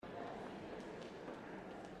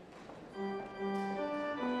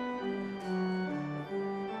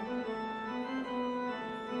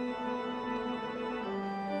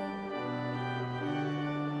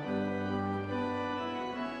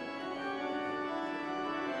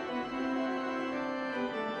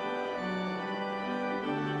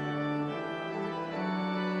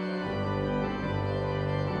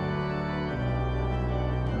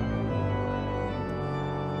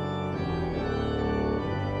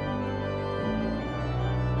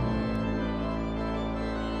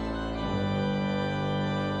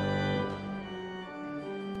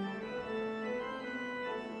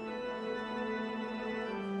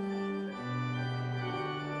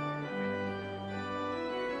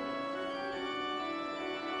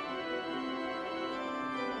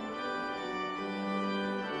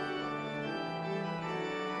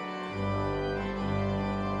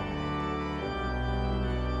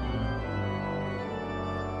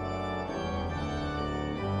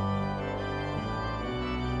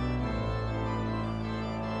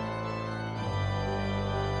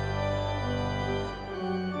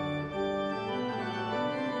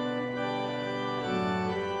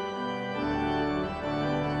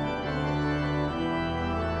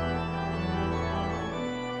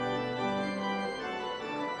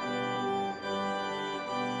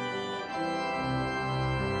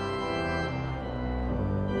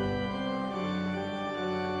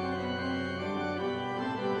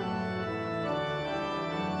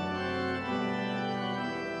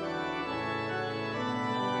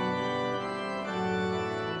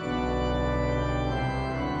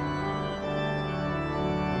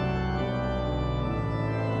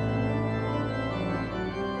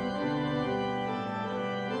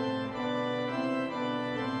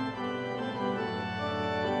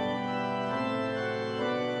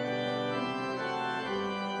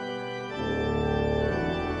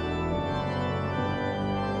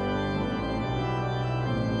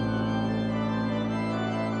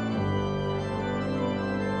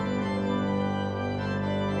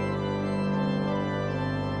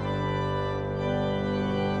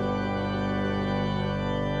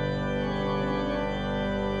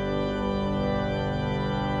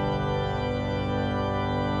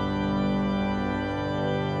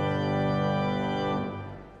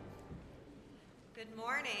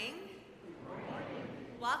morning.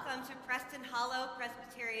 Welcome to Preston Hollow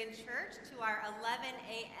Presbyterian Church to our 11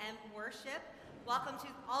 a.m. worship. Welcome to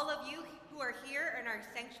all of you who are here in our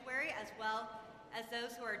sanctuary, as well as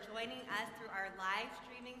those who are joining us through our live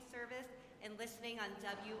streaming service and listening on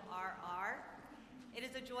WRR. It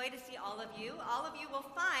is a joy to see all of you. All of you will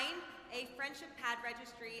find a friendship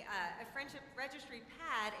registry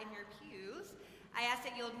pad in your pews. I ask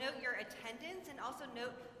that you'll note your attendance and also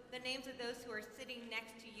note the names of those who are sitting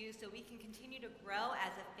next to you so we can continue to grow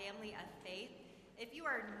as a family of faith. If you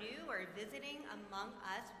are new or visiting among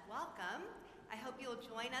us, welcome. I hope you'll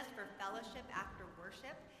join us for fellowship after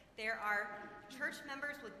worship. There are church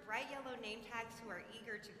members with bright yellow name tags who are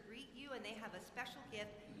eager to greet you, and they have a special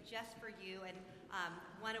gift just for you and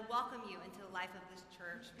want to welcome you into the life of this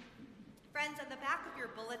church. Friends, on the back of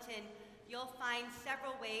your bulletin, you'll find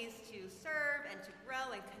several ways to serve and to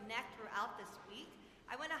grow and connect throughout this week.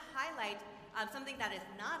 I want to highlight something that is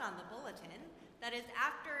not on the bulletin. That is,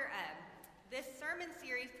 after this sermon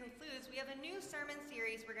series concludes, we have a new sermon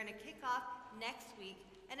series we're going to kick off next week,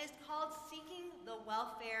 and it's called Seeking the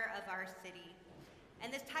Welfare of Our City.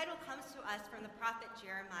 And this title comes to us from the prophet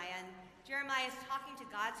Jeremiah, and Jeremiah is talking to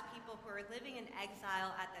God's people who are living in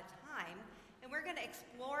exile at the time, and we're going to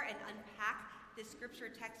explore and unpack this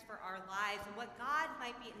scripture text for our lives and what God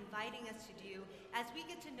might be inviting us to do as we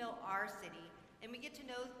get to know our city. And we get to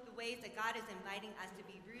know the ways that God is inviting us to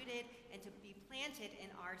be rooted and to be planted in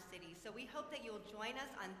our city. So we hope that you'll join us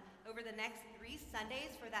over the next 3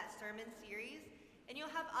 Sundays for that sermon series. And you'll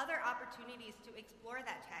have other opportunities to explore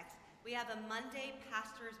that text. We have a Monday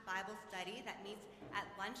pastor's Bible study that meets at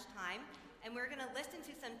lunchtime. And we're going to listen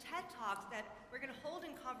to some TED Talks that we're going to hold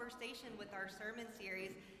in conversation with our sermon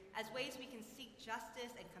series as ways we can seek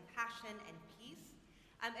justice and compassion and peace.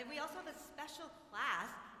 And we also have a special class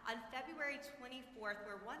on February 24th,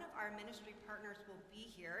 where one of our ministry partners will be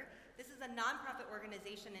here. This is a nonprofit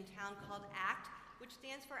organization in town called ACT, which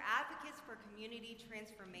stands for Advocates for Community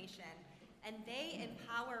Transformation. And they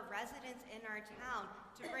empower residents in our town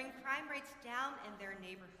to bring crime rates down in their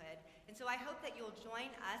neighborhood. And so I hope that you'll join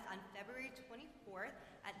us on February 24th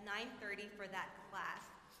at 9:30 for that class.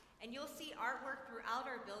 And you'll see artwork throughout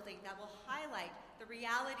our building that will highlight the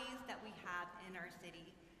realities that we have in our city.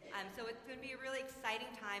 So it's going to be a really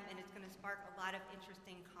exciting time, and it's going to spark a lot of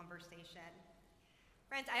interesting conversation.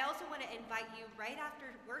 Friends, I also want to invite you right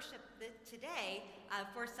after worship today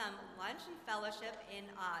for some lunch and fellowship in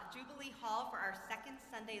Jubilee Hall for our second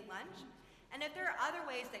Sunday lunch. And if there are other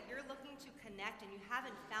ways that you're looking to connect and you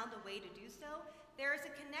haven't found a way to do so, there is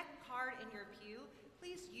a Connect card in your pew.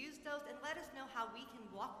 Please use those and let us know how we can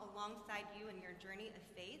walk alongside you in your journey of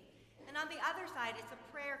faith. And on the other side, it's a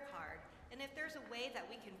prayer card. And if there's a way that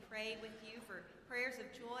we can pray with you for prayers of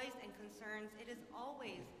joys and concerns, it is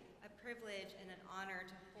always a privilege and an honor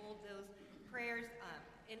to hold those prayers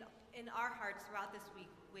in our hearts throughout this week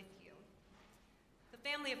with you. The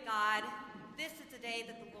family of God, this is the day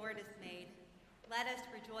that the Lord has made. Let us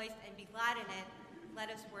rejoice and be glad in it. Let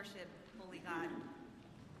us worship Holy God.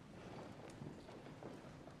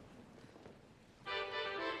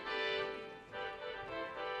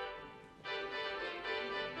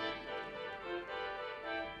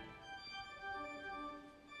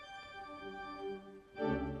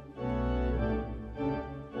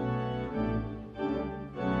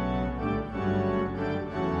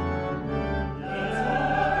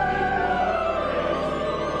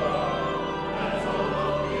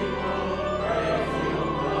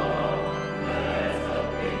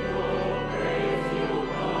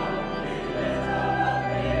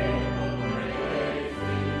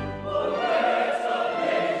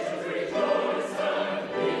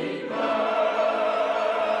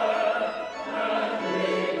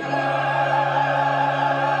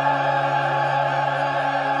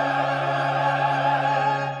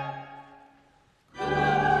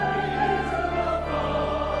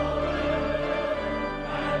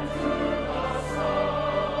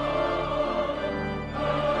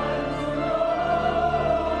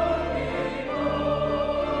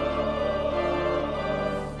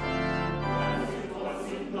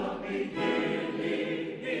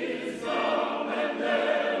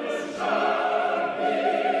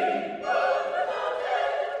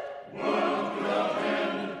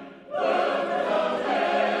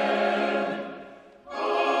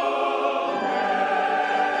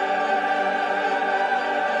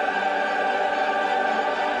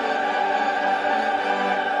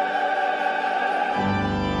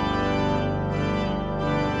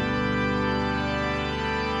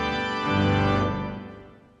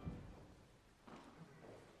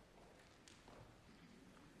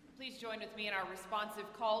 Please join with me in our responsive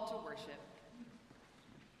call to worship.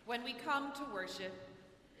 When we come to worship,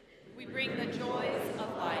 we bring the joys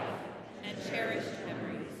of life and cherished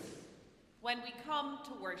memories. When we come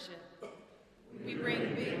to worship, we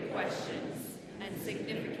bring big questions and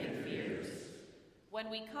significant fears. When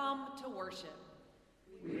we come to worship,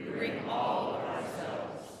 we bring all of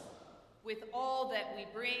ourselves, with all that we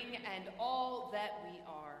bring and all that we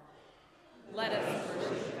are. Let us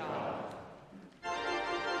worship God.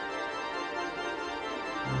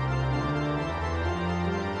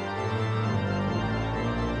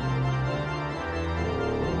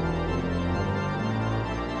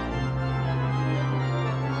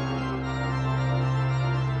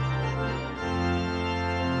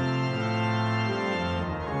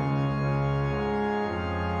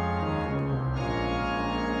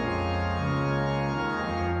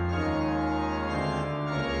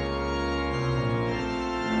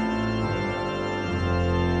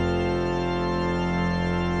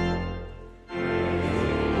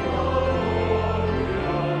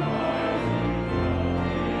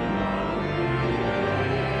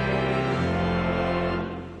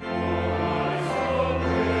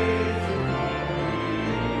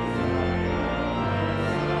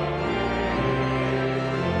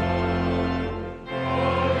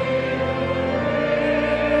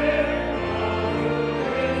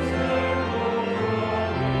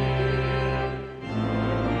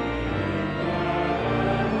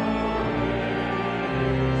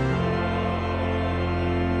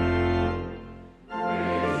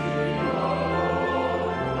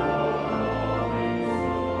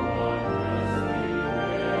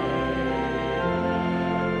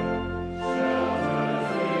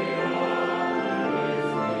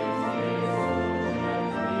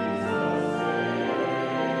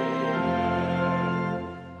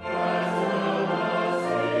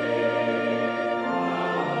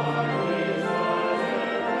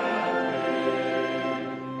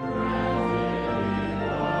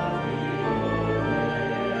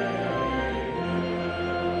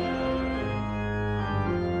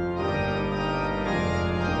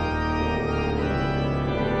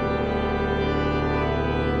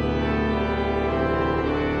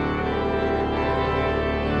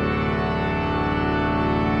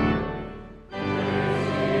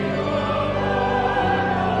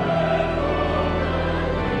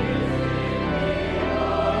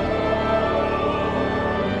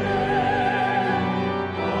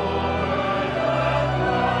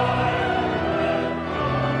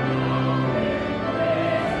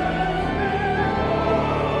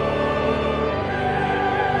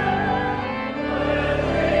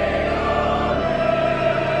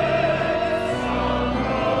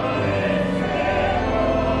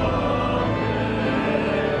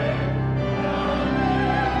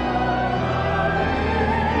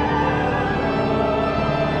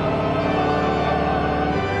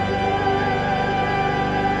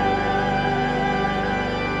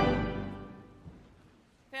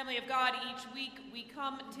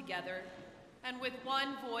 Together, and with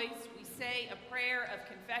one voice we say a prayer of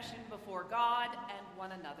confession before God and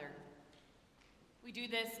one another. We do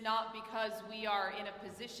this not because we are in a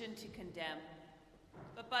position to condemn,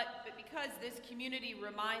 but because this community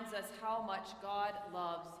reminds us how much God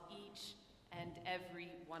loves each and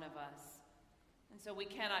every one of us. And so we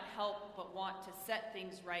cannot help but want to set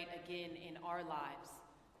things right again in our lives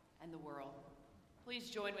and the world. Please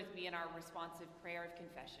join with me in our responsive prayer of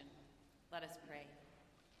confession. Let us pray.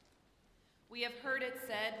 We have heard it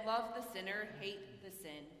said, love the sinner, hate the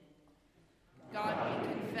sin. God, we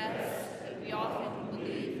confess that we often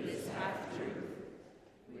believe this half-truth.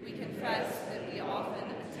 We confess that we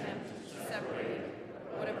often attempt to separate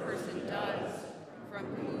what a person does from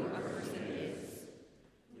who a person is.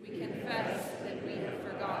 We confess that we have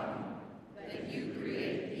forgotten that you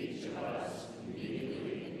create each of us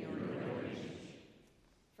uniquely in your image.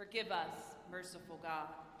 Forgive us, merciful God.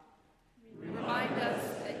 Remind us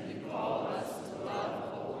that you call us to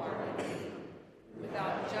love wholeheartedly,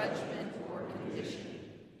 without judgment or condition.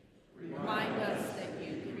 Remind us that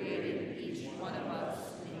you created each one of us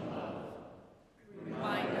in love.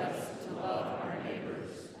 Remind us to love our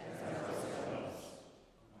neighbors as ourselves.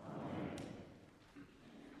 Amen.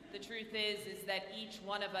 The truth is that each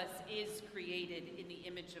one of us is created in the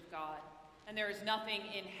image of God. And there is nothing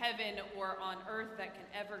in heaven or on earth that can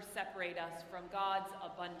ever separate us from God's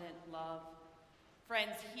abundant love.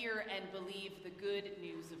 Friends, hear and believe the good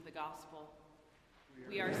news of the gospel.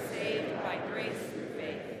 We are saved by grace through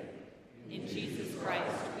faith. In Jesus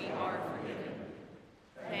Christ, we are forgiven.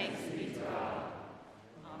 Thanks be to God.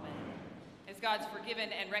 Amen. As God's forgiven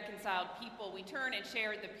and reconciled people, we turn and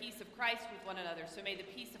share the peace of Christ with one another. So may the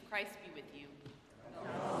peace of Christ be with you.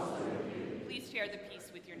 Please share the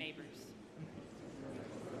peace with your neighbors.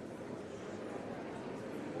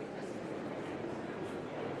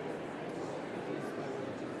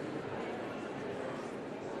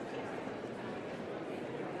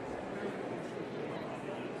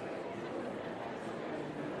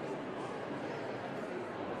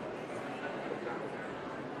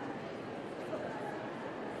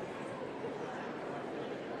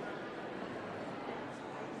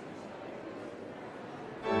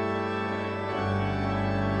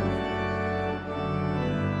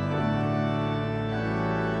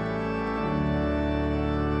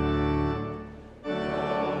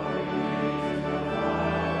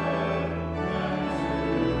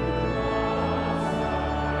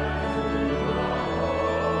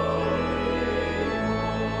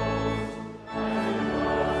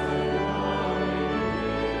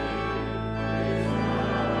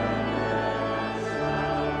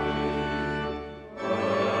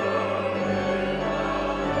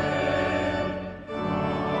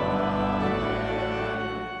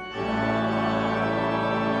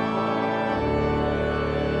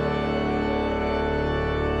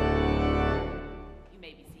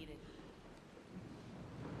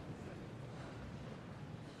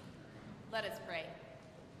 Let us pray.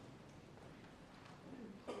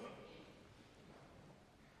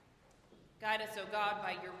 Guide us, O God,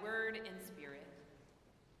 by your word and spirit,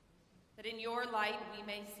 that in your light we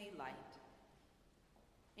may see light,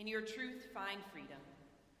 in your truth find freedom,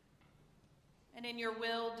 and in your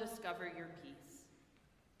will discover your peace.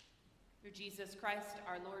 Through Jesus Christ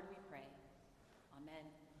our Lord we pray. Amen.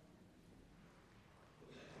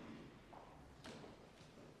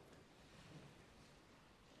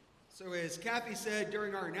 So as Kathy said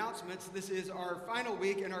during our announcements, this is our final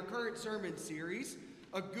week in our current sermon series,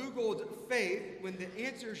 A Googled Faith, when the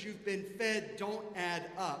answers you've been fed don't add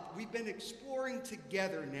up. We've been exploring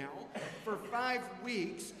together now for 5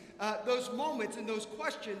 weeks those moments and those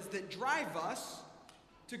questions that drive us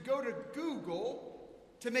to go to Google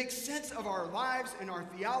to make sense of our lives and our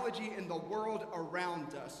theology and the world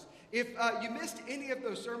around us. If you missed any of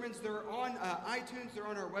those sermons, they're on iTunes, they're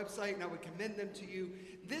on our website, and I would commend them to you.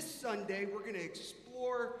 This Sunday, we're going to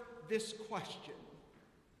explore this question.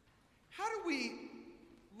 How do we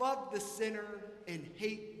love the sinner and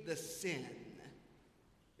hate the sin?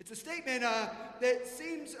 It's a statement that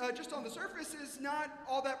seems, just on the surface, is not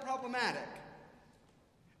all that problematic.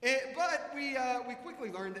 But we quickly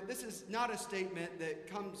learned that this is not a statement that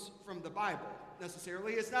comes from the Bible,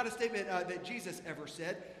 necessarily. It's not a statement that Jesus ever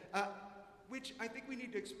said, which I think we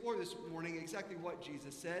need to explore this morning, exactly what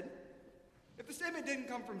Jesus said. If the statement didn't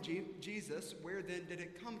come from Jesus, where then did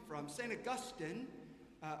it come from? St. Augustine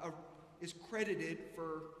is credited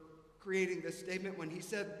for creating this statement when he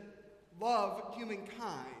said, "Love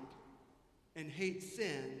humankind and hate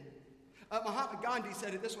sin." Mahatma Gandhi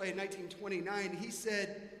said it this way in 1929. He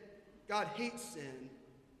said, "God hates sin,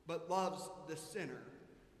 but loves the sinner."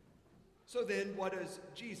 So then, what does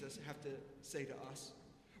Jesus have to say to us?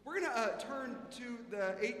 We're going to turn to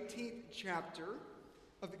the 18th chapter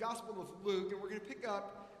of the Gospel of Luke, and we're going to pick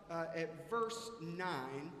up at verse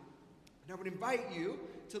 9. And I would invite you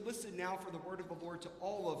to listen now for the word of the Lord to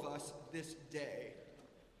all of us this day.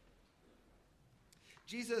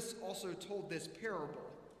 Jesus also told this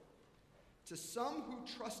parable to some who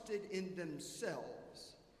trusted in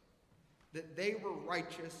themselves that they were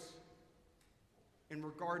righteous and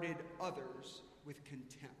regarded others with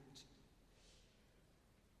contempt.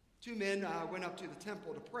 2 men went up to the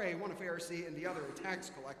temple to pray, one a Pharisee and the other a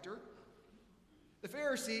tax collector. The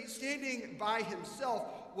Pharisee, standing by himself,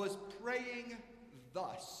 was praying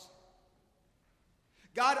thus: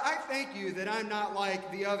 "God, I thank you that I'm not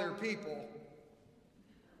like the other people,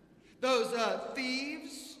 those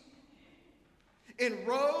thieves and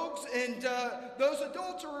rogues and those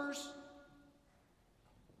adulterers,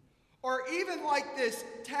 or even like this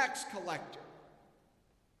tax collector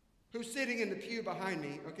who's sitting in the pew behind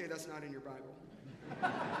me." Okay, that's not in your Bible.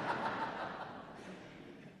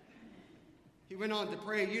 He went on to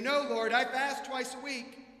pray, "You know, Lord, I fast twice a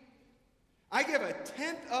week. I give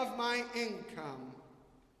 1/10 of my income."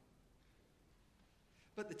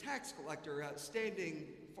 But the tax collector, standing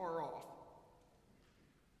far off,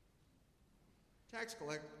 tax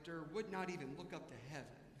collector would not even look up to heaven.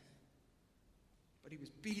 But he was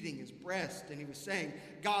beating his breast and he was saying,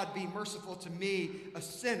 "God, be merciful to me, a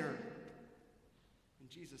sinner." And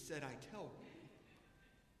Jesus said, "I tell you,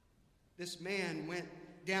 this man went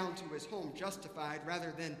down to his home justified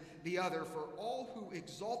rather than the other, for all who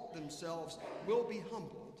exalt themselves will be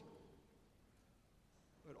humbled,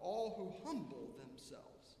 but all who humble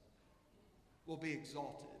themselves will be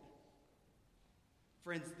exalted."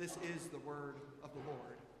 Friends, this is the word of the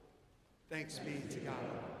Lord. Thanks be to God.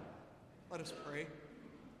 Let us pray.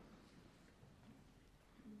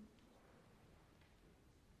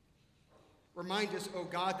 Remind us, O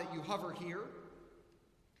God, that you hover here,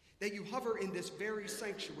 that you hover in this very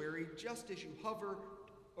sanctuary, just as you hover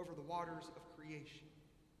over the waters of creation.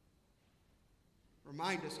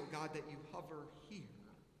 Remind us, O God, that you hover here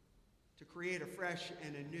to create afresh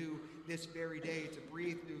and anew this very day, to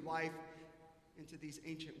breathe new life into these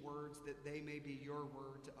ancient words, that they may be your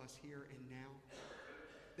word to us here and now.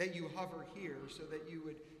 That you hover here so that you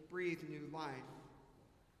would breathe new life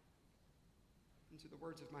into the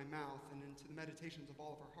words of my mouth and into the meditations of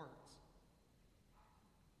all of our hearts.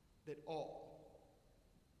 That all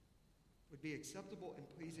would be acceptable and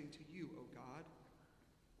pleasing to you, O God,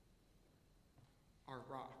 our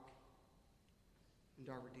rock and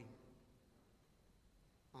our Redeemer.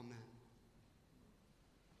 Amen.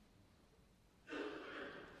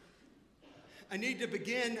 I need to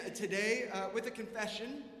begin today with a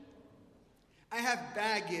confession. I have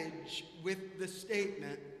baggage with the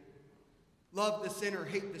statement, love the sinner,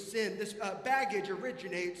 hate the sin. This baggage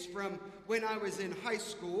originates from when I was in high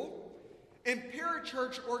school. And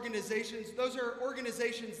parachurch organizations, those are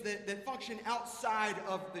organizations that function outside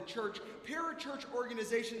of the church. Parachurch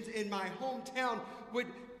organizations in my hometown would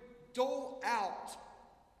dole out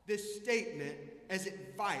this statement as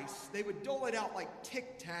advice. They would dole it out like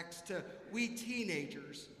Tic Tacs to we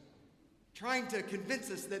teenagers, trying to convince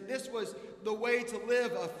us that this was the way to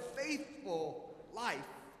live a faithful life.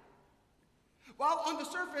 While on the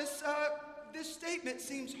surface, this statement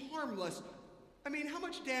seems harmless. I mean, how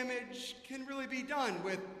much damage can really be done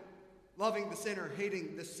with loving the sinner,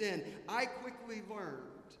 hating the sin? I quickly learned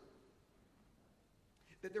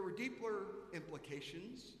that there were deeper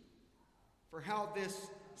implications for how this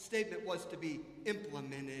statement was to be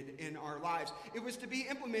implemented in our lives. It was to be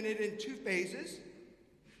implemented in two phases.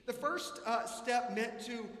 The first step meant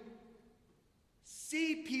to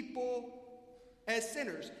see people as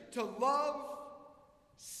sinners, to love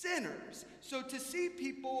sinners. So to see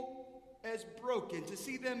people as broken, to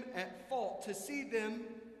see them at fault, to see them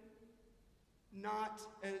not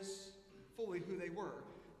as fully who they were.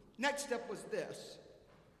 Next step was this.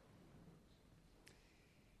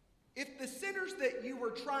 If the sinners that you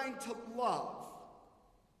were trying to love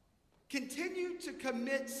continue to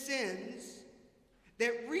commit sins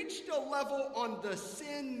that reached a level on the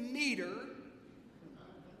sin meter,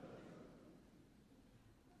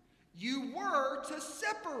 you were to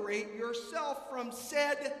separate yourself from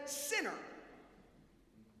said sinner,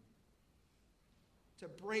 to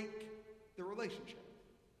break the relationship,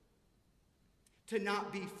 to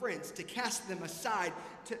not be friends, to cast them aside,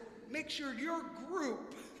 to make sure your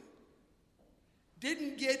group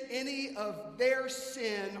didn't get any of their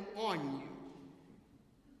sin on you.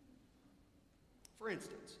 For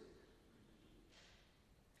instance,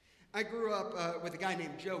 I grew up with a guy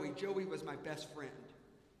named Joey. Joey was my best friend.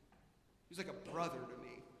 He was like a brother to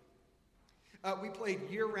me. We played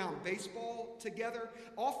year-round baseball together.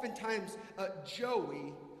 Oftentimes,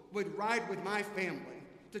 Joey would ride with my family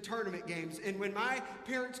to tournament games. And when my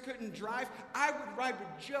parents couldn't drive, I would ride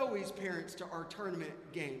with Joey's parents to our tournament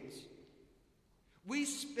games. We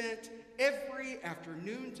spent every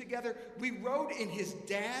afternoon together. We rode in his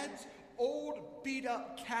dad's old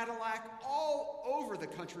beat-up Cadillac all over the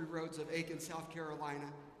country roads of Aiken, South Carolina.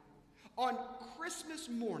 On Christmas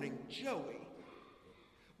morning, Joey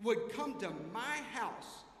would come to my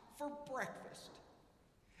house for breakfast.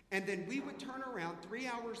 And then we would turn around 3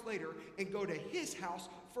 hours later and go to his house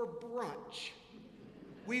for brunch.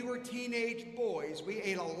 We were teenage boys. We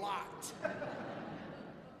ate a lot.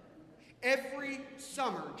 Every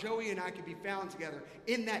summer, Joey and I could be found together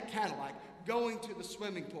in that Cadillac, going to the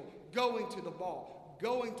swimming pool, going to the ball,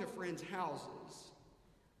 going to friends' houses.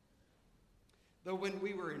 Though when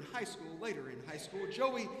we were in high school, later in high school,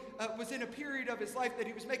 Joey was in a period of his life that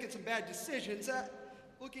he was making some bad decisions.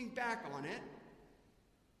 Looking back on it,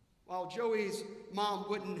 while Joey's mom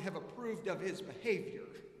wouldn't have approved of his behavior,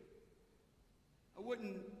 I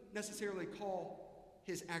wouldn't necessarily call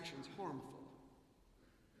his actions harmful.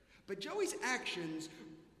 But Joey's actions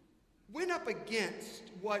went up against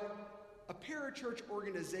what a parachurch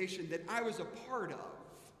organization that I was a part of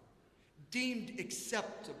deemed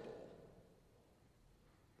acceptable.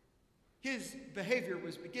 His behavior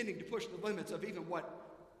was beginning to push the limits of even what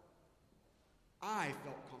I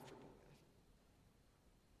felt comfortable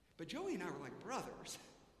with. But Joey and I were like brothers.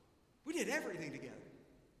 We did everything together.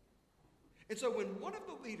 And so when one of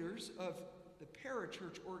the leaders of the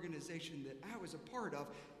parachurch organization that I was a part of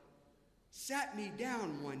sat me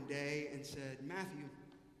down one day and said, "Matthew,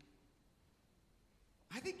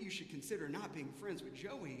 I think you should consider not being friends with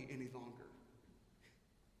Joey any longer.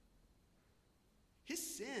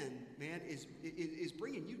 His sin, man, is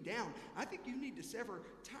bringing you down. I think you need to sever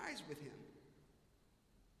ties with him.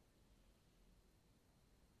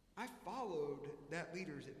 I followed that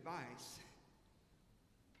leader's advice.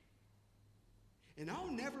 And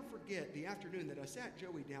I'll never forget the afternoon that I sat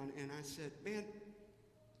Joey down and I said, man,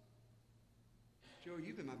 Joey,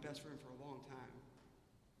 you've been my best friend for a long time.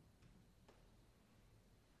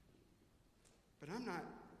 But I'm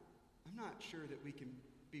not sure that we can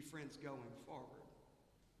be friends going forward.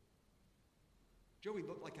 Joey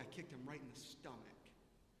looked like I kicked him right in the stomach.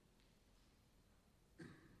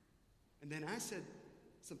 And then I said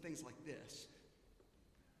some things like this.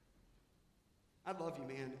 I love you,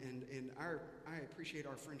 man, and I appreciate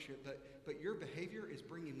our friendship, but your behavior is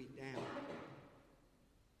bringing me down.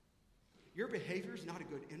 Your behavior is not a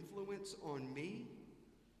good influence on me.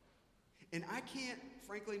 And I can't,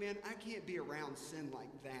 frankly, man, I can't be around sin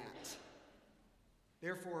like that.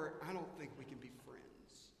 Therefore, I don't think we can be friends.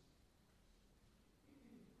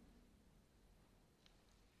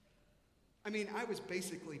 I mean, I was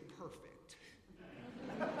basically perfect.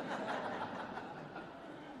 I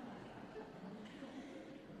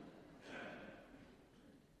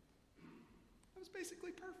was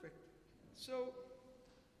basically perfect. So,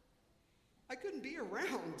 I couldn't be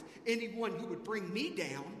around anyone who would bring me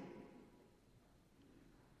down.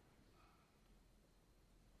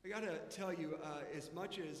 I gotta tell you, as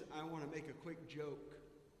much as I want to make a quick joke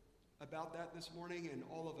about that this morning and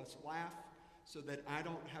all of us laugh so that I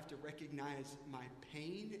don't have to recognize my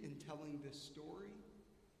pain in telling this story,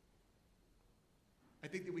 I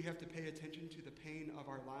think that we have to pay attention to the pain of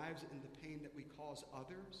our lives and the pain that we cause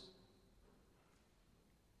others.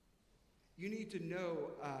 You need to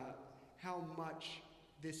know how much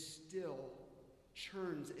this still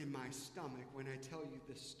churns in my stomach when I tell you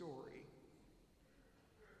this story.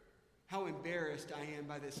 How embarrassed I am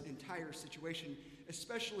by this entire situation,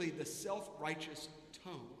 especially the self-righteous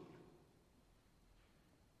tone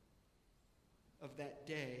of that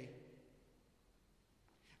day.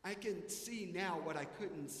 I can see now what I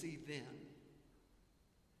couldn't see then.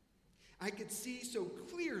 I could see so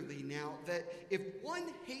clearly now that if one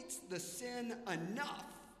hates the sin enough,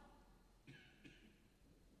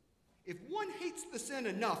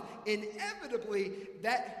 inevitably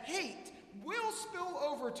that hate will spill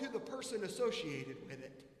over to the person associated with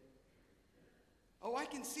it. Oh, I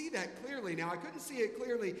can see that clearly now. I couldn't see it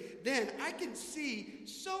clearly then. I can see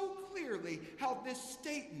so clearly how this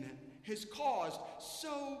statement has caused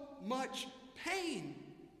so much pain.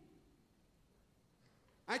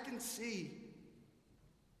 I can see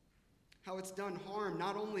how it's done harm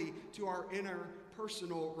not only to our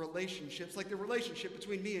interpersonal relationships, like the relationship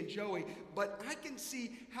between me and Joey, but I can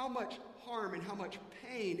see how much harm and how much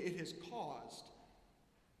pain it has caused,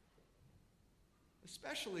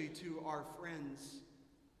 especially to our friends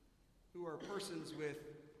who are persons with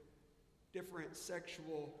different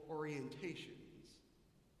sexual orientations.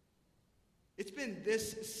 It's been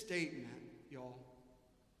this statement, y'all,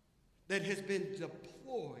 that has been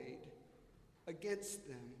deployed against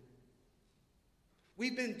them.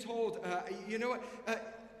 We've been told, you know what,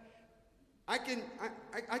 I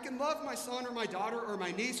can love my son or my daughter or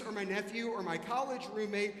my niece or my nephew or my college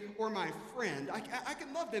roommate or my friend. I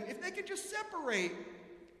can love them if they can just separate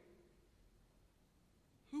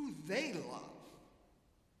who they love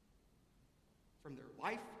from their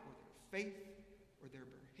life or their faith or their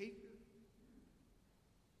behavior.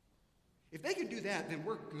 If they can do that, then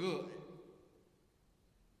we're good.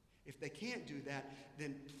 If they can't do that,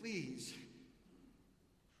 then please,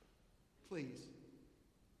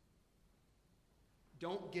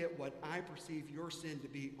 don't get what I perceive your sin to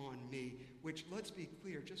be on me, which, let's be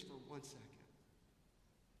clear just for 1 second,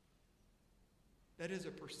 that is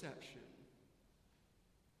a perception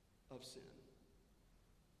of sin.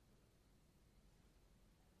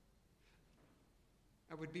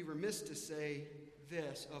 I would be remiss to say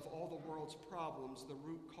this: of all the world's problems, the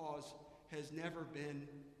root cause has never been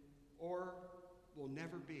or will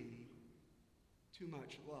never be too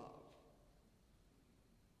much love.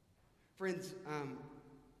 Friends,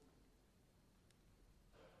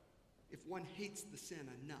 if one hates the sin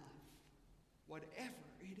enough, whatever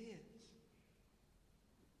it is,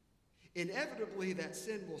 inevitably that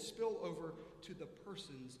sin will spill over to the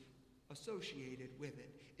persons associated with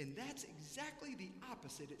it. And that's exactly the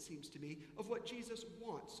opposite, it seems to me, of what Jesus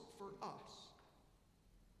wants for us.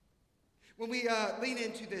 When we lean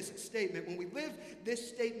into this statement, when we live this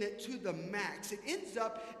statement to the max, it ends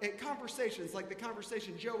up at conversations like the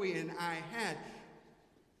conversation Joey and I had.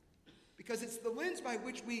 because it's the lens by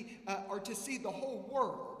which we are to see the whole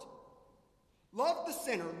world. Love the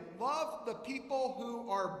sinner, love the people who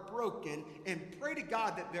are broken, and pray to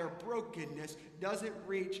God that their brokenness doesn't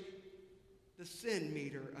reach the sin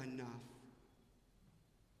meter enough.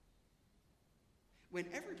 When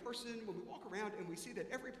we walk around and we see that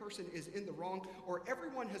every person is in the wrong, or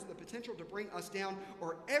everyone has the potential to bring us down,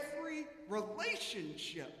 or every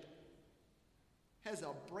relationship has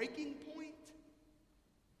a breaking point,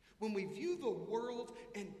 when we view the world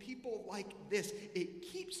and people like this, it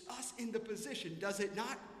keeps us in the position, does it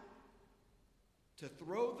not, to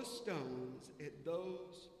throw the stones at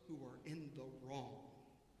those who are in the wrong.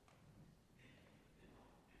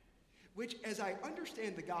 Which, as I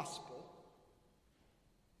understand the gospel,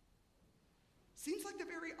 seems like the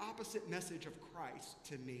very opposite message of Christ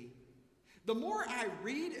to me. The more I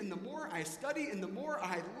read and the more I study and the more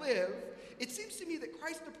I live, it seems to me that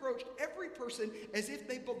Christ approached every person as if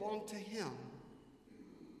they belonged to him.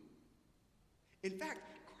 In fact,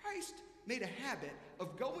 Christ made a habit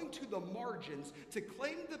of going to the margins to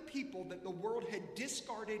claim the people that the world had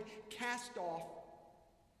discarded, cast off,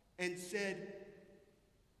 and said,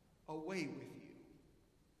 "Away with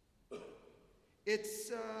you."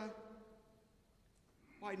 It's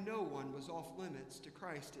why no one was off limits to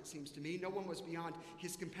Christ, it seems to me. No one was beyond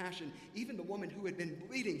his compassion. Even the woman who had been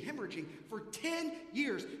bleeding, hemorrhaging for 10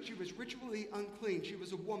 years. She was ritually unclean. She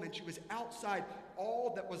was a woman. She was outside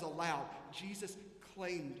all that was allowed. Jesus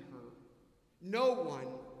claimed her. No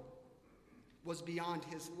one was beyond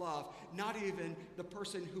his love. Not even the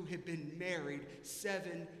person who had been married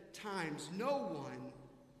 7 times. No one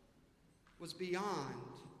was beyond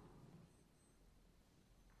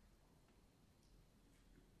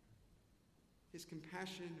his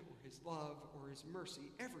compassion or his love or his mercy.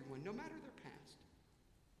 Everyone, no matter their past,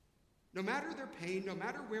 no matter their pain, no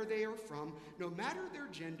matter where they are from, no matter their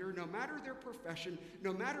gender, no matter their profession,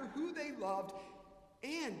 no matter who they loved,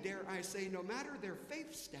 and dare I say, no matter their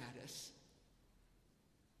faith status,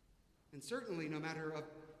 and certainly no matter of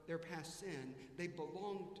their past sin, they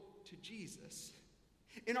belonged to Jesus.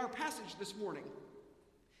 In our passage this morning,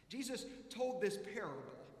 Jesus told this parable.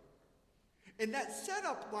 And that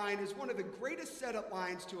setup line is one of the greatest setup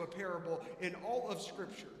lines to a parable in all of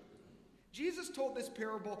Scripture. Jesus told this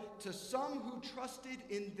parable to some who trusted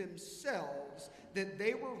in themselves that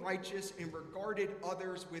they were righteous and regarded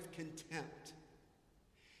others with contempt.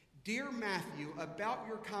 Dear Matthew, about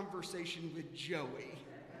your conversation with Joey.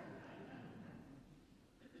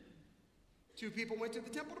 2 people went to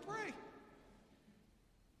the temple to pray.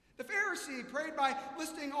 The Pharisee prayed by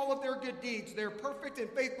listing all of their good deeds, their perfect and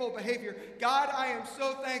faithful behavior. God, I am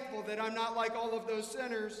so thankful that I'm not like all of those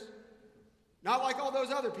sinners. Not like all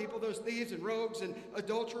those other people, those thieves and rogues and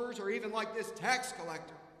adulterers, or even like this tax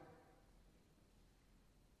collector.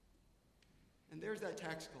 And there's that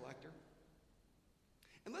tax collector.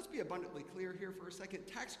 And let's be abundantly clear here for a second.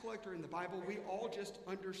 Tax collector in the Bible, we all just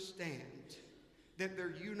understand that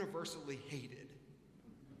they're universally hated.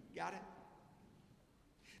 Got it?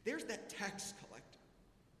 There's that tax collector.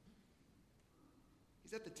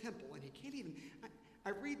 He's at the temple and he can't even, I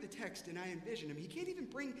read the text and I envision him. He can't even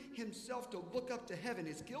bring himself to look up to heaven.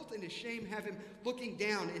 His guilt and his shame have him looking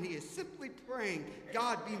down, and he is simply praying,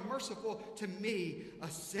 God, be merciful to me, a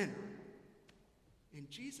sinner. And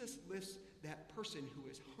Jesus lifts that person who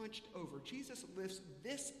is hunched over. Jesus lifts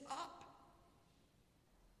this up.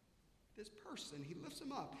 This person, he lifts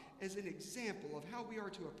him up as an example of how we are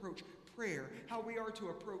to approach prayer, how we are to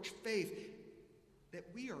approach faith, that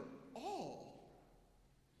we are all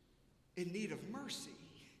in need of mercy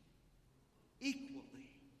equally.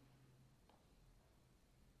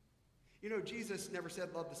 You know, Jesus never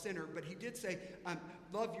said love the sinner, but he did say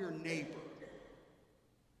love your neighbor.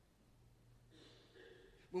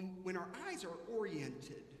 When our eyes are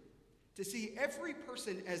oriented to see every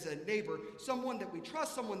person as a neighbor, someone that we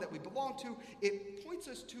trust, someone that we belong to, it points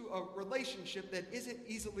us to a relationship that isn't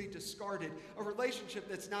easily discarded, a relationship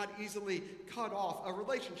that's not easily cut off, a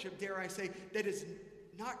relationship, dare I say, that is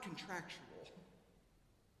not contractual.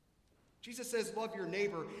 Jesus says, love your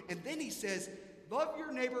neighbor, and then he says, love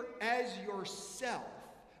your neighbor as yourself.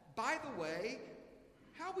 By the way,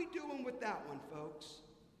 how we doing with that one, folks?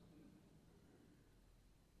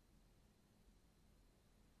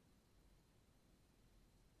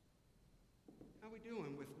 How are we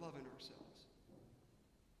doing with loving ourselves?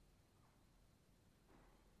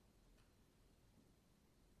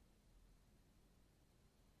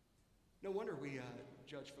 No wonder we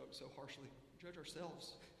judge folks so harshly. We judge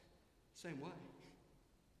ourselves the same way.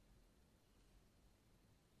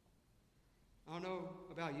 I don't don't know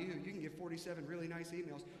about you. You can get 47 really nice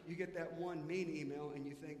emails. You get that one mean email and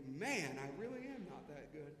you think, man, I really am not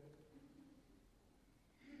that good.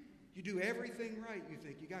 You do everything right, you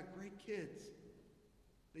think. You got great kids.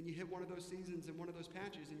 Then you hit one of those seasons and one of those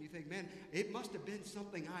patches and you think, man, it must have been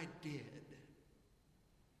something I did.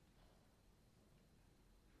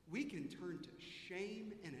 We can turn to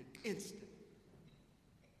shame in an instant.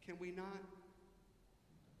 Can we not?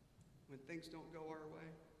 When things don't go our way?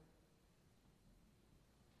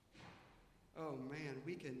 Oh man,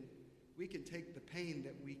 we can take the pain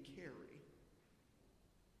that we carry,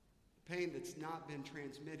 the pain that's not been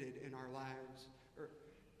transmitted in our lives, or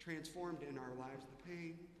transformed in our lives, the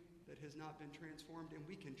pain that has not been transformed, and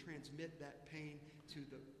we can transmit that pain to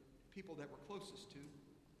the people that we're closest to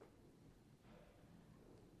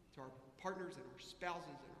our partners and our spouses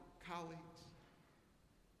and our colleagues.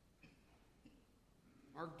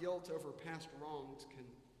 Our guilt over past wrongs can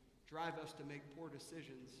drive us to make poor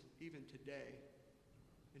decisions even today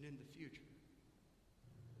and in the future.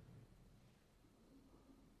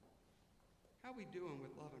 How are we doing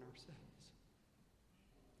with loving ourselves?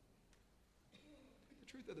 The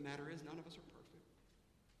truth of the matter is none of us are perfect.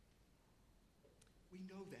 We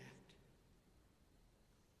know that.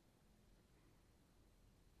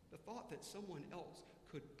 The thought that someone else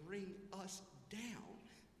could bring us down,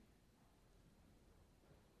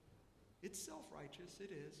 it's self-righteous,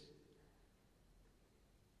 it is.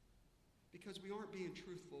 Because we aren't being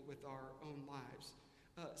truthful with our own lives.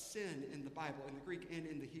 Sin in the Bible, in the Greek and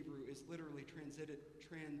in the Hebrew, is literally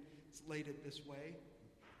translated this way: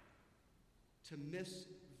 to miss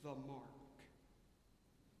the mark.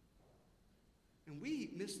 And we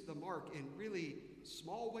miss the mark in really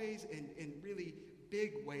small ways and in really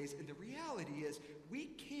big ways. And the reality is, we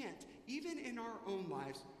can't, even in our own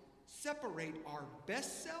lives, separate our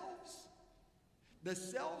best selves, the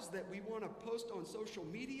selves that we want to post on social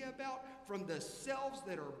media about, from the selves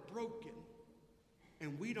that are broken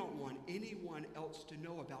and we don't want anyone else to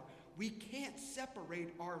know about. We can't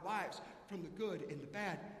separate our lives from the good and the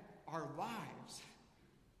bad. Our lives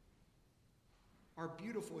are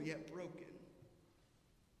beautiful yet broken,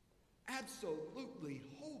 absolutely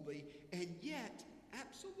holy and yet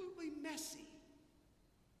absolutely messy.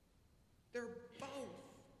 They're both.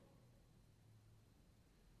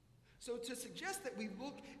 So to suggest that we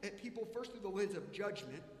look at people first through the lens of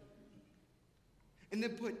judgment and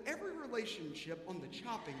then put every relationship on the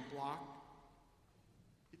chopping block,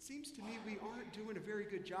 it seems to me we aren't doing a very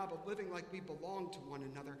good job of living like we belong to one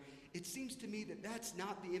another. It seems to me that that's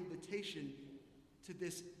not the invitation to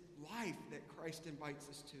this life that Christ invites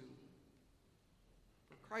us to.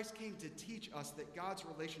 For Christ came to teach us that God's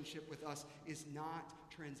relationship with us is not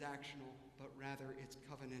transactional, but rather it's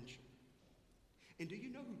covenantal. And do you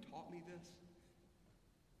know who taught me this?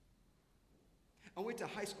 I went to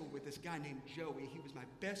high school with this guy named Joey. He was my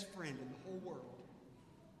best friend in the whole world.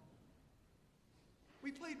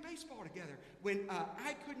 We played baseball together. When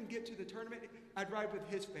I couldn't get to the tournament, I'd ride with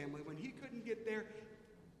his family. When he couldn't get there,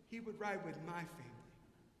 he would ride with my family.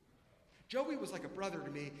 Joey was like a brother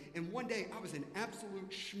to me, and one day I was an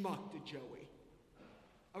absolute schmuck to Joey.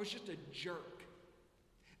 I was just a jerk.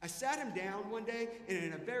 I sat him down one day, and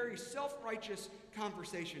in a very self-righteous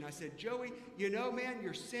conversation, I said, Joey, you know, man,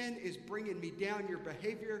 your sin is bringing me down. Your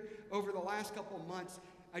behavior over the last couple of months,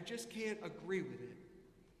 I just can't agree with it.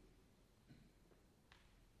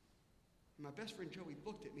 And my best friend Joey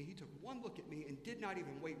looked at me. He took one look at me and did not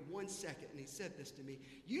even wait 1 second, and he said this to me: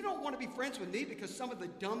 you don't want to be friends with me because some of the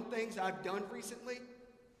dumb things I've done recently?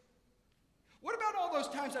 What about all those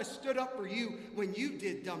times I stood up for you when you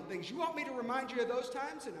did dumb things? You want me to remind you of those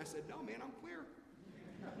times? And I said, no, man, I'm clear.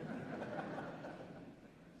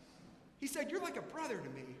 He said, you're like a brother to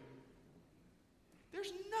me.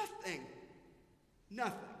 There's nothing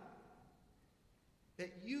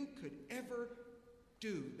that you could ever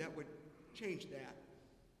do that would change that.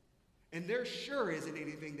 And there sure isn't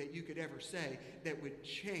anything that you could ever say that would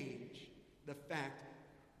change the fact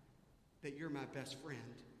that you're my best friend.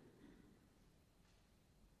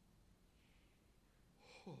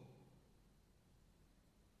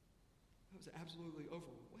 I was absolutely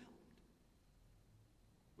overwhelmed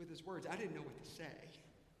with his words. I didn't know what to say.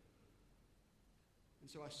 And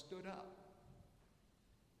so I stood up.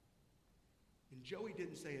 And Joey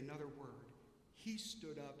didn't say another word. He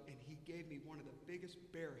stood up and he gave me one of the biggest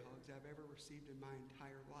bear hugs I've ever received in my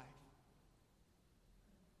entire life.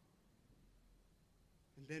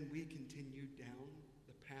 And then we continued down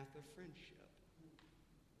the path of friendship.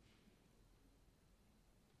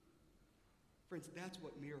 Friends, that's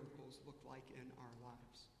what miracles look like in our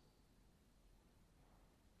lives.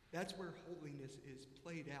 That's where holiness is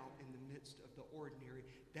played out in the midst of the ordinary.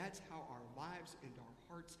 That's how our lives and our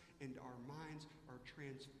hearts and our minds are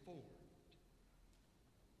transformed.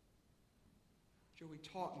 Joey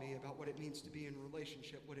taught me about what it means to be in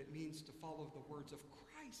relationship, what it means to follow the words of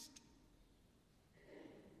Christ.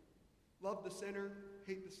 Love the sinner,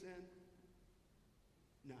 hate the sin?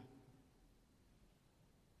 No.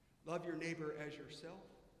 Love your neighbor as yourself?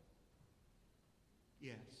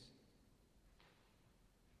 Yes.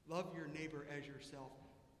 Love your neighbor as yourself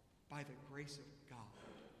by the grace of God.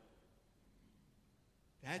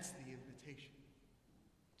 That's the invitation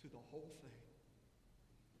to the whole thing.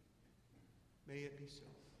 May it be so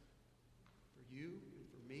for you and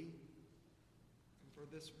for me and for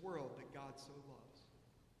this world that God so loves.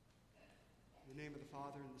 In the name of the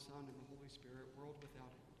Father, and the Son, and the Holy Spirit, world without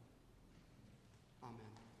end.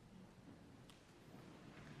 Amen.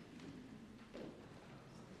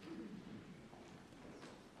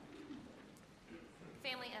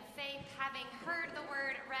 Family of faith, having heard the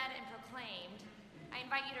word read and proclaimed, I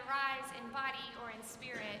invite you to rise in body or in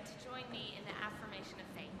spirit to join me in the affirmation of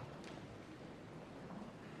faith.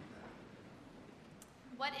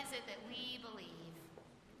 What is it that we believe?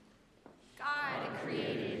 God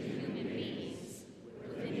created human beings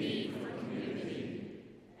with a need for community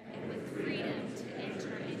and with freedom to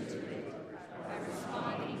enter into it by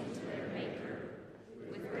responding to their Maker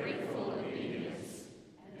with grateful obedience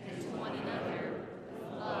and to one another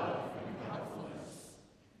with love and helpfulness.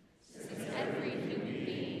 Since every human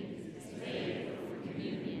being is made for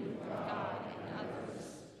communion with God and others,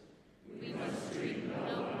 we must treat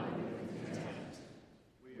no one with contempt.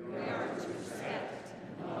 We are to respect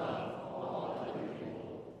and love all other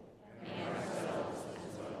people and ourselves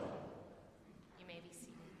as well. You may be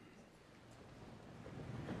seated.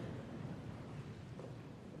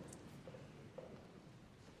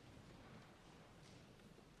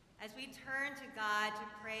 As we turn to God to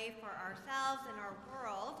pray for ourselves and our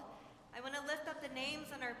world, I want to lift up the names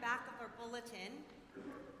on our back of our bulletin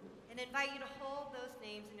and invite you to hold those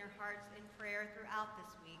names in your hearts in prayer throughout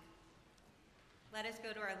this week. Let us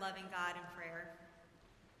go to our loving God in prayer.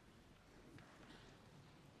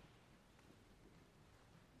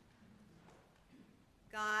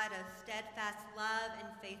 God of steadfast love and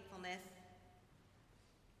faithfulness,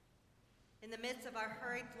 in the midst of our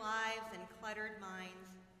hurried lives and cluttered minds,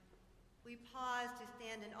 we pause to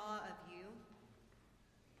stand in awe of you.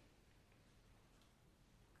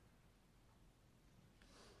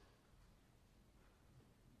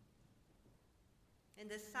 In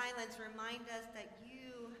this silence, remind us that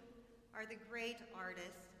you are the great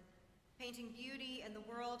artist, painting beauty in the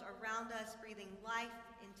world around us, breathing life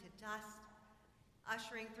into dust,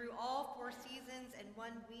 ushering through all 4 seasons in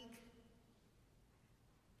 1 week.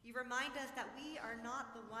 You remind us that we are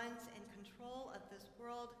not the ones in control of this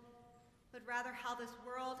world, but rather how this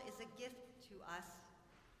world is a gift to us,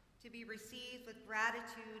 to be received with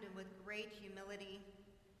gratitude and with great humility.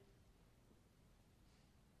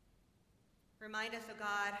 Remind us, O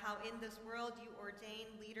God, how in this world you ordain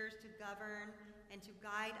leaders to govern and to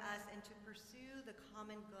guide us and to pursue the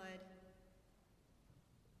common good.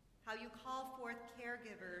 How you call forth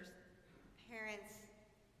caregivers, parents,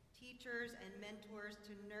 teachers, and mentors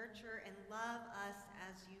to nurture and love us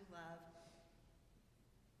as you love.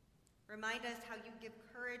 Remind us how you give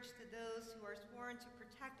courage to those who are sworn to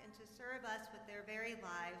protect and to serve us with their very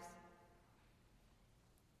lives,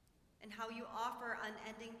 and how you offer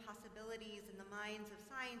unending possibilities in the minds of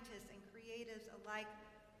scientists and creatives alike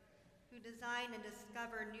who design and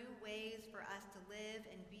discover new ways for us to live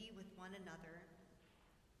and be with one another.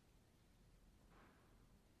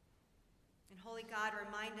 And Holy God,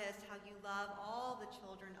 remind us how you love all the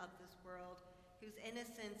children of this world, whose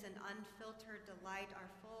innocence and unfiltered delight are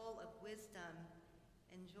full of wisdom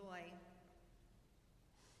and joy.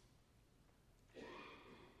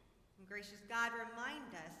 And gracious God, remind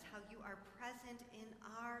us how you are present in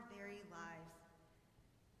our very lives,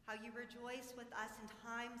 how you rejoice with us in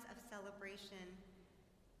times of celebration,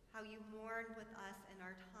 how you mourn with us in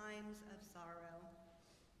our times of sorrow.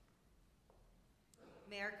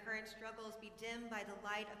 May our current struggles be dimmed by the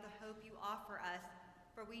light of the hope you offer us,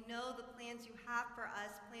 for we know the plans you have for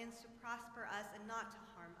us, plans to prosper us and not to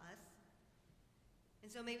harm us.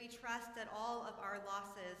 And so may we trust that all of our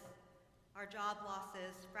losses, our job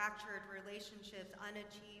losses, fractured relationships,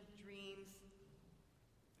 unachieved dreams,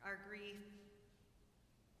 our grief,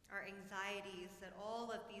 our anxieties, that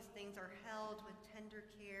all of these things are held with tender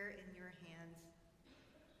care in your hands.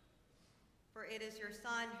 For it is your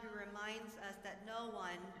Son who reminds us that no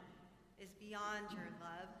one is beyond your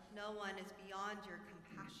love, no one is beyond your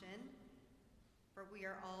compassion. For for we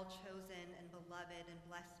are all chosen and beloved and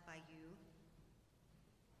blessed by you.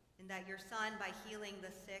 And that your Son, by healing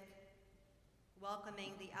the sick,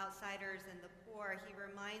 welcoming the outsiders and the poor, he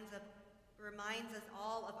reminds us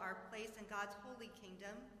all of our place in God's holy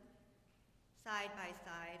kingdom, side by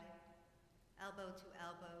side, elbow to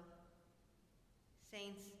elbow,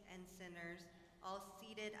 saints and sinners, all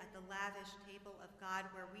seated at the lavish table of God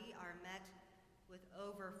where we are met with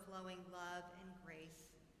overflowing love and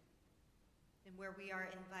grace, and where we are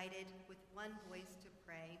invited with one voice to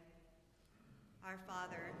pray, Our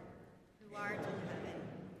Father, who art in heaven,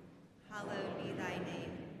 hallowed be thy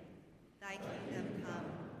name. Thy kingdom come,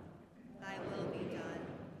 thy will be done,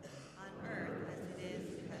 on earth as it is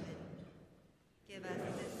in heaven. Give us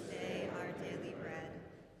this day our daily bread,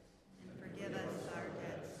 and forgive us our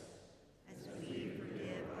debts, as we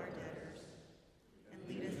forgive our debtors. And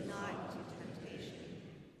lead us not into temptation,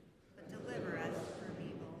 but deliver us from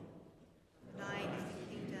evil. For thine is the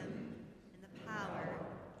kingdom, and the power,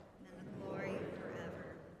 and the glory forever.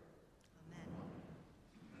 Amen.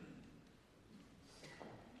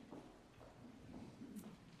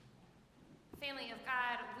 Family of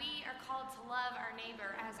God, we are called to love our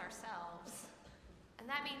neighbor as ourselves. And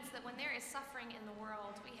that means that when there is suffering in the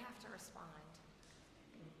world, we have to respond.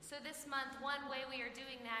 So this month, one way we are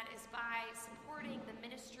doing that is by supporting the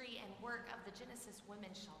ministry and work of the Genesis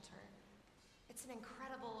Women's Shelter. It's an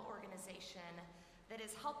incredible organization that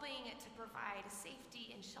is helping to provide safety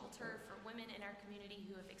and shelter for women in our community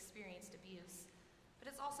who have experienced abuse. But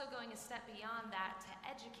it's also going a step beyond that to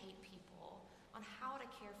educate people on how to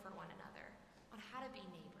care for one another, on how to be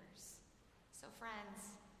neighbors. So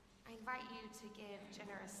friends, I invite you to give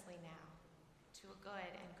generously now to a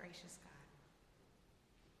good and gracious God.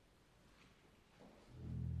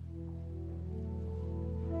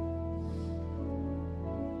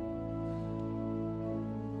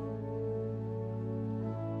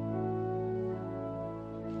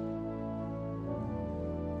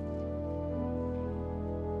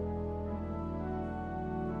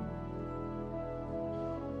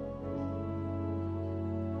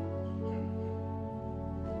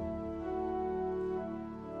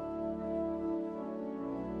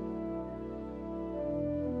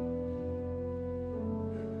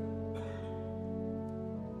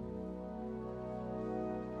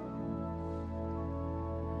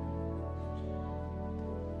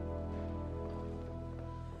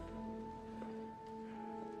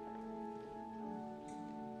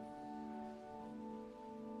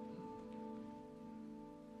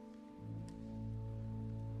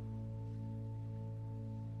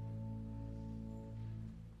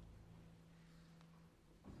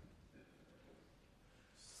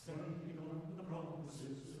 Standing on the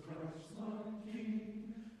promises of Christ my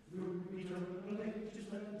King, through eternal ages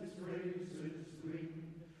let his praises ring.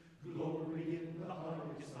 Glory in the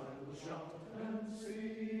highest I will shout and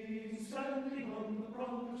sing, standing on the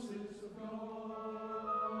promises of God.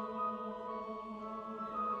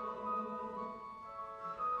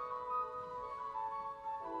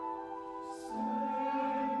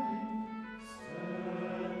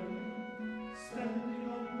 Standing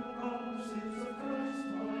on the promises of Christ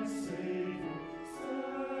my Savior,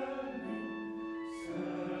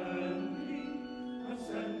 I'm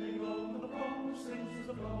standing on the promises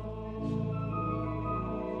of God.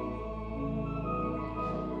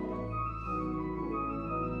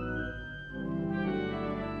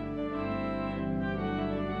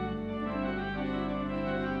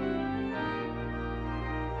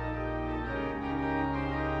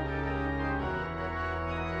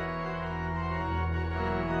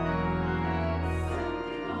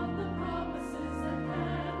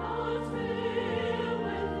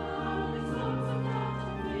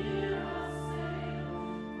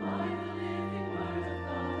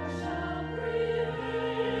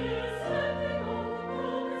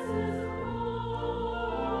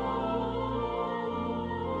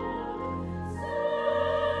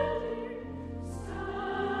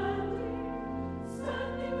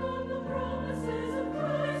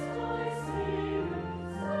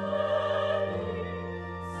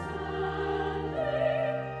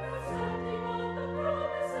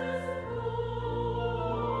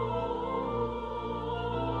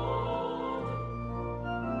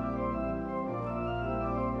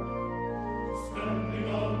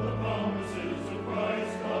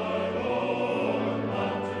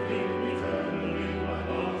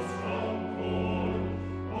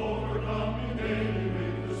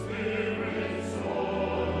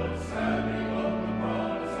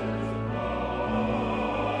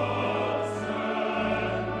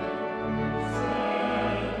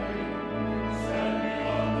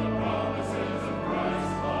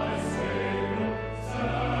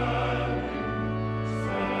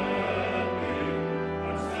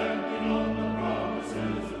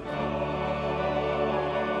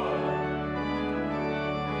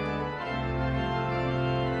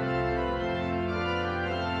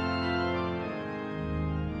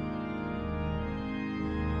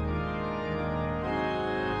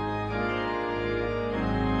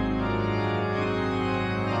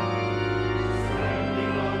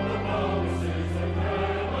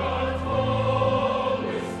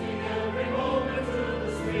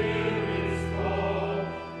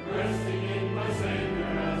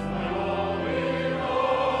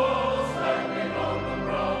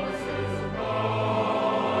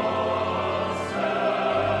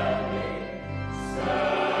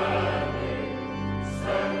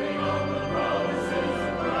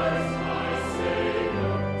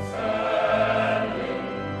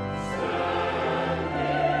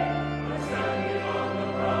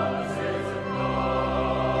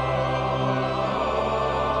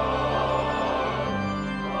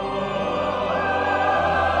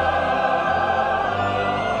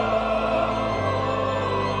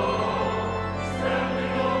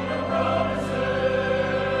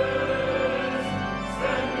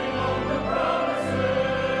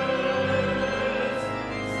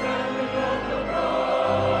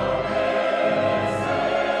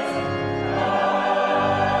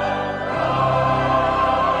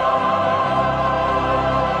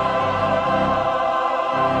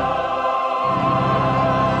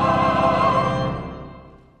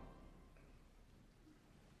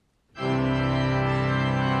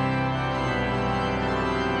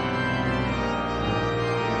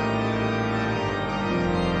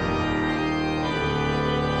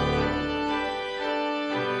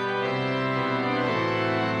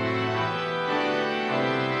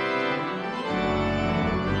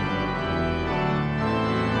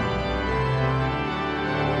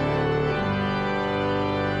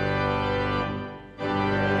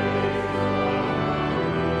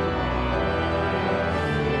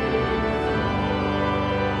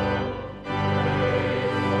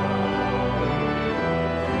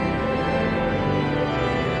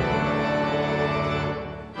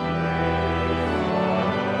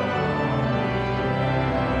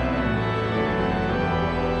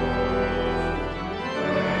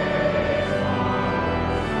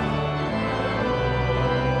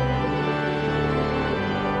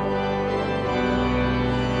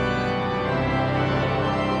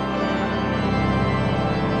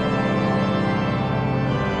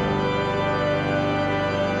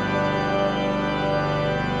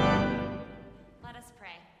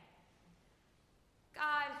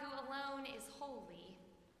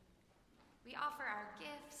 We offer our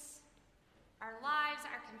gifts, our lives,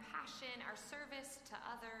 our compassion, our service to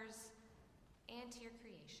others, and to your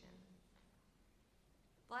creation.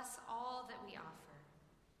 Bless all that we offer,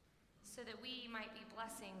 so that we might be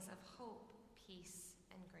blessings of hope, peace,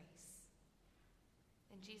 and grace.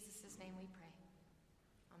 In Jesus' name we pray.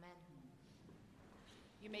 Amen.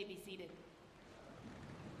 You may be seated.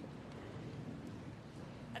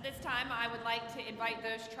 At this time, I would like to invite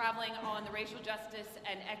those traveling on the Racial Justice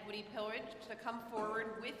and Equity Pilgrimage to come forward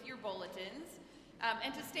with your bulletins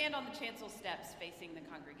and to stand on the chancel steps facing the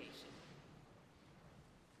congregation.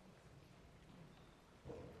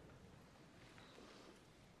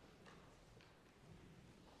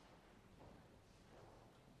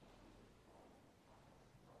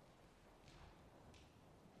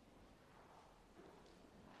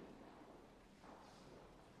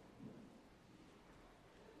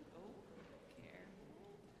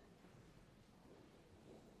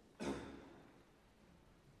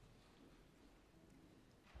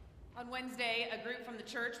 On Wednesday, a group from the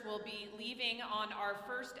church will be leaving on our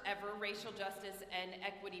first ever Racial Justice and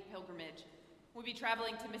Equity Pilgrimage. We'll be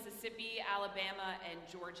traveling to Mississippi, Alabama, and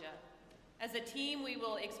Georgia. As a team, we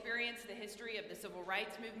will experience the history of the civil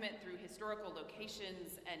rights movement through historical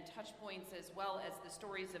locations and touch points, as well as the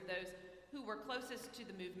stories of those who were closest to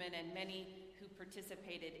the movement and many who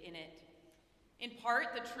participated in it. In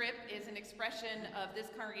part, the trip is an expression of this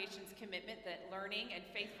congregation's commitment that learning and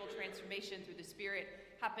faithful transformation through the Spirit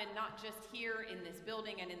happen not just here in this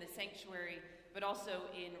building and in the sanctuary, but also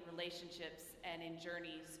in relationships and in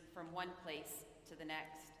journeys from one place to the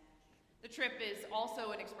next. The trip is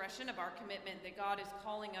also an expression of our commitment that God is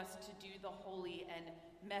calling us to do the holy and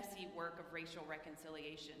messy work of racial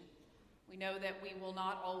reconciliation. We know that we will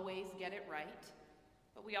not always get it right,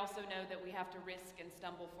 but we also know that we have to risk and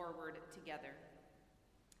stumble forward together.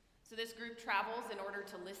 So this group travels in order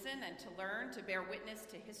to listen and to learn, to bear witness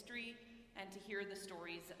to history, and to hear the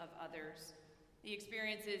stories of others. The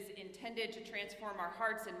experience is intended to transform our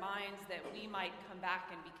hearts and minds that we might come back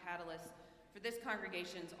and be catalysts for this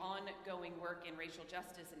congregation's ongoing work in racial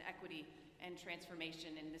justice and equity and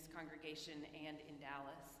transformation in this congregation and in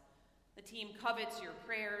Dallas. The team covets your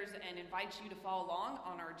prayers and invites you to follow along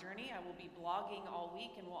on our journey. I will be blogging all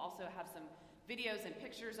week, and we'll also have some videos and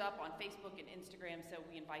pictures up on Facebook and Instagram, so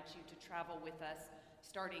we invite you to travel with us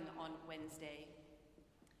starting on Wednesday.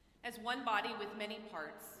 As one body with many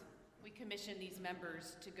parts, we commission these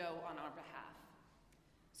members to go on our behalf.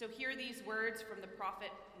 So hear these words from the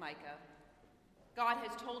prophet Micah. God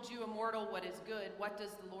has told you, immortal, what is good. What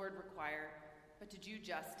does the Lord require? But to do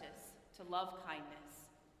justice, to love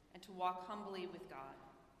kindness, and to walk humbly with God.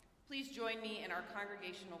 Please join me in our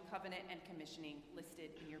congregational covenant and commissioning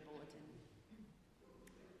listed in your bulletin.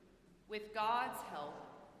 With God's help,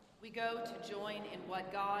 we go to join in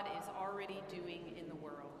what God is already doing in the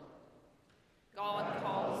world. God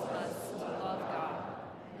calls us to love God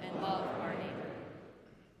and love our neighbor.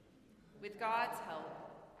 With God's help,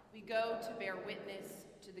 we go to bear witness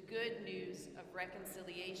to the good news of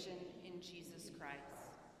reconciliation in Jesus Christ.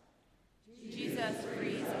 Jesus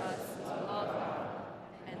frees us to love God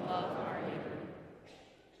and love our neighbor.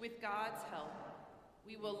 With God's help,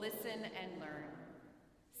 we will listen and learn,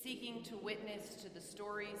 seeking to witness to the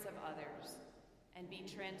stories of others and be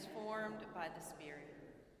transformed by the Spirit.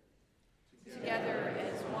 Together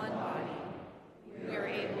as one body, we are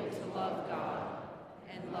able to love God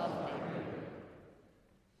and love neighbor.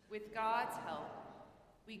 With God's help,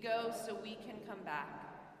 we go so we can come back,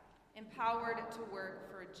 empowered to work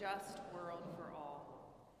for a just world for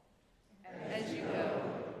all. As you go,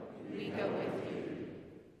 we go with you,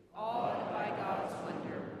 awed by God's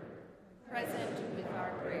wonder, present with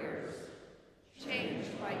our prayers,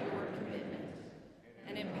 changed by your commitment,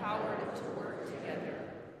 and empowered to work together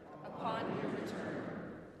upon your return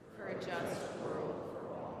for a just world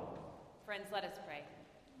for all. Friends, let us pray.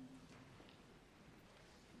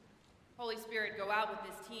 Holy Spirit, go out with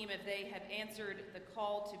this team if they have answered the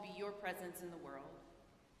call to be your presence in the world.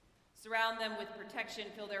 Surround them with protection,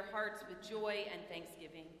 fill their hearts with joy and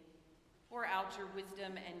thanksgiving. Pour out your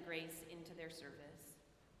wisdom and grace into their service.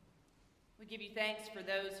 We give you thanks for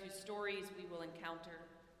those whose stories we will encounter,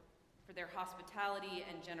 for their hospitality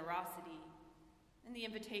and generosity, and the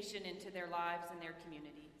invitation into their lives and their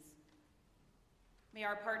communities. May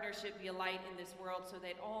our partnership be a light in this world so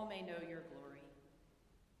that all may know your glory.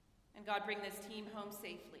 And God, bring this team home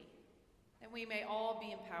safely, that we may all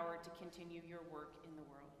be empowered to continue your work in the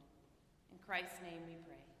world. In Christ's name we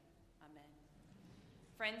pray. Amen.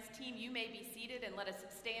 Friends, team, you may be seated, and let us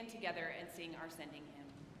stand together and sing our sending hymn.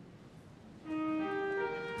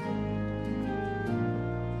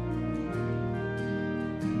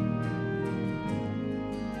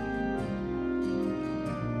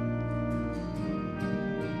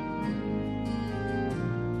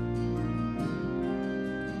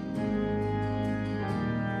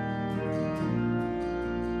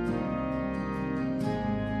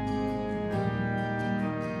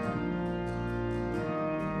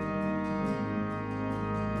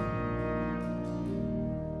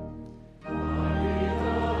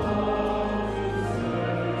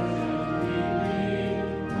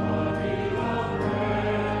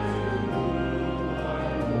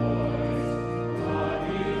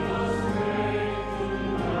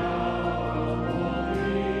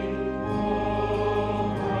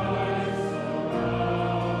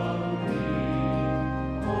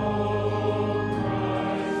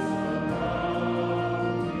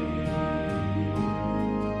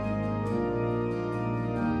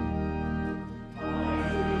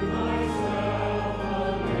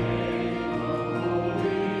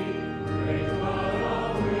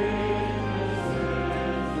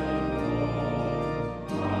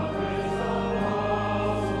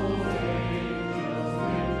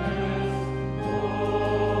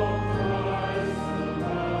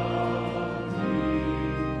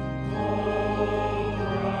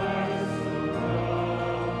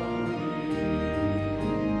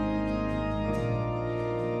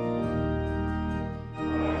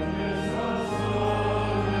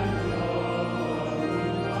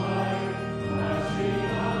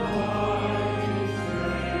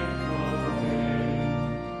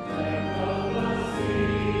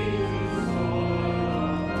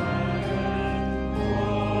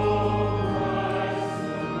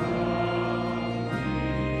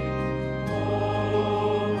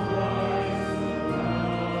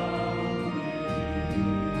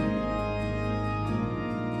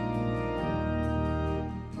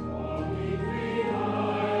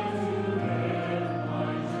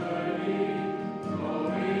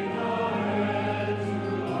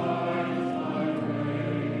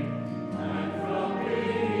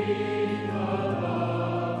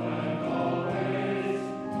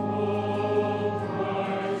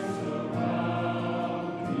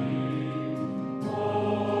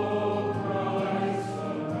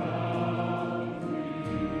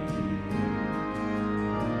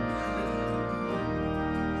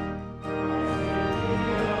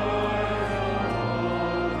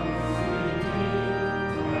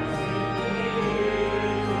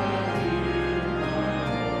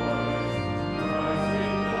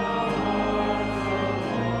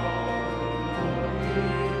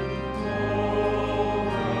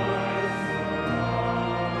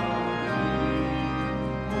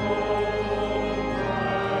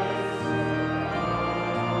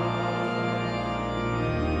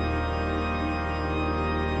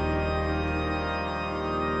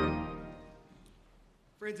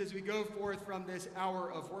 Friends, as we go forth from this hour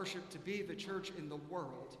of worship to be the church in the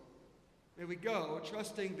world, may we go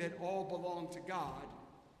trusting that all belong to God.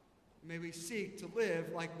 May we seek to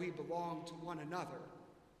live like we belong to one another,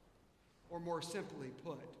 or more simply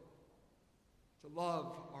put, to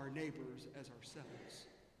love our neighbors as ourselves.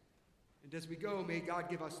 And as we go, may God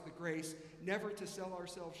give us the grace never to sell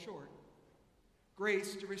ourselves short.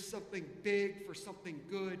 Grace to risk something big for something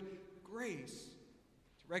good. Grace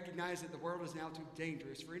to recognize that the world is now too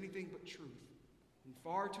dangerous for anything but truth and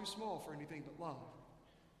far too small for anything but love.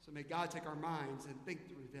 So may God take our minds and think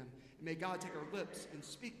through them. And may God take our lips and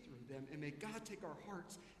speak through them. And may God take our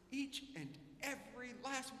hearts, each and every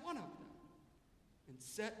last one of them, and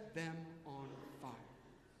set them on fire.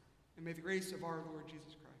 And may the grace of our Lord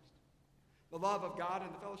Jesus Christ, the love of God,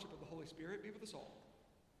 and the fellowship of the Holy Spirit be with us all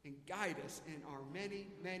and guide us in our many,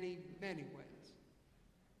 many, many ways.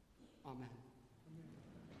 Amen.